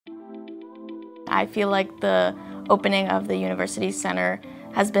I feel like the opening of the University Center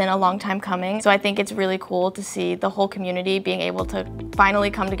has been a long time coming. So I think it's really cool to see the whole community being able to finally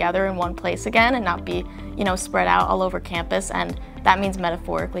come together in one place again and not be, spread out all over campus. And that means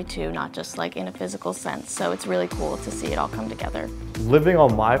metaphorically too, not just like in a physical sense. So it's really cool to see it all come together. Living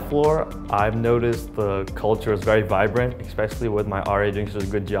on my floor, I've noticed the culture is very vibrant, especially with my RA doing such a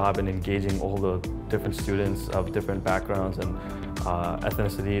good job in engaging all the different students of different backgrounds and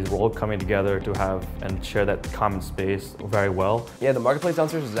ethnicities. We're all coming together to have and share that common space very well. Yeah, the marketplace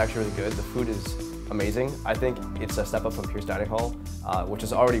downstairs is actually really good. The food is amazing. I think it's a step up from Pierce Dining Hall, which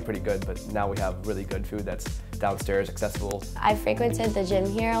is already pretty good, but now we have really good food that's downstairs, accessible. I frequented the gym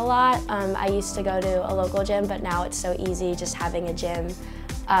here a lot. I used to go to a local gym, but now it's so easy just having a gym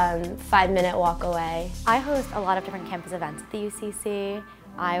 5-minute walk away. I host a lot of different campus events at the UCC.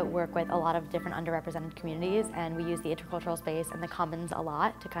 I work with a lot of different underrepresented communities, and we use the intercultural space and the commons a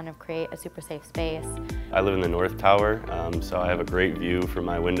lot to kind of create a super safe space. I live in the North Tower, so I have a great view from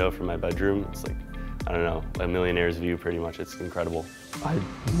my window from my bedroom. It's like, I don't know, a millionaire's view pretty much. It's incredible. I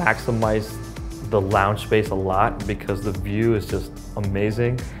maximize the lounge space a lot because the view is just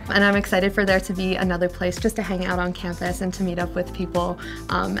amazing. And I'm excited for there to be another place just to hang out on campus and to meet up with people.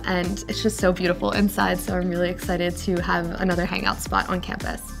 And it's just so beautiful inside, so I'm really excited to have another hangout spot on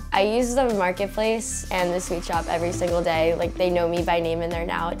campus. I use the marketplace and the sweet shop every single day. Like, they know me by name in there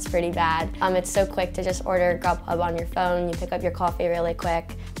now. It's pretty bad. It's so quick to just order Grubhub on your phone. You pick up your coffee really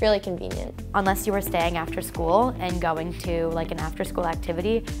quick. It's really convenient. Unless you were staying after school and going to like an after-school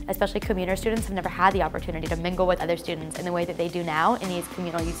activity, especially commuter students have never had the opportunity to mingle with other students in the way that they do now in these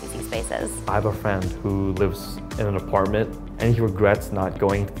communal UCC spaces. I have a friend who lives in an apartment and he regrets not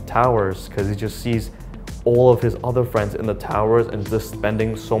going to the towers because he just sees all of his other friends in the towers and just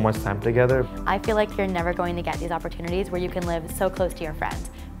spending so much time together. I feel like you're never going to get these opportunities where you can live so close to your friends,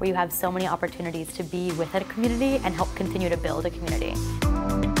 where you have so many opportunities to be with a community and help continue to build a community.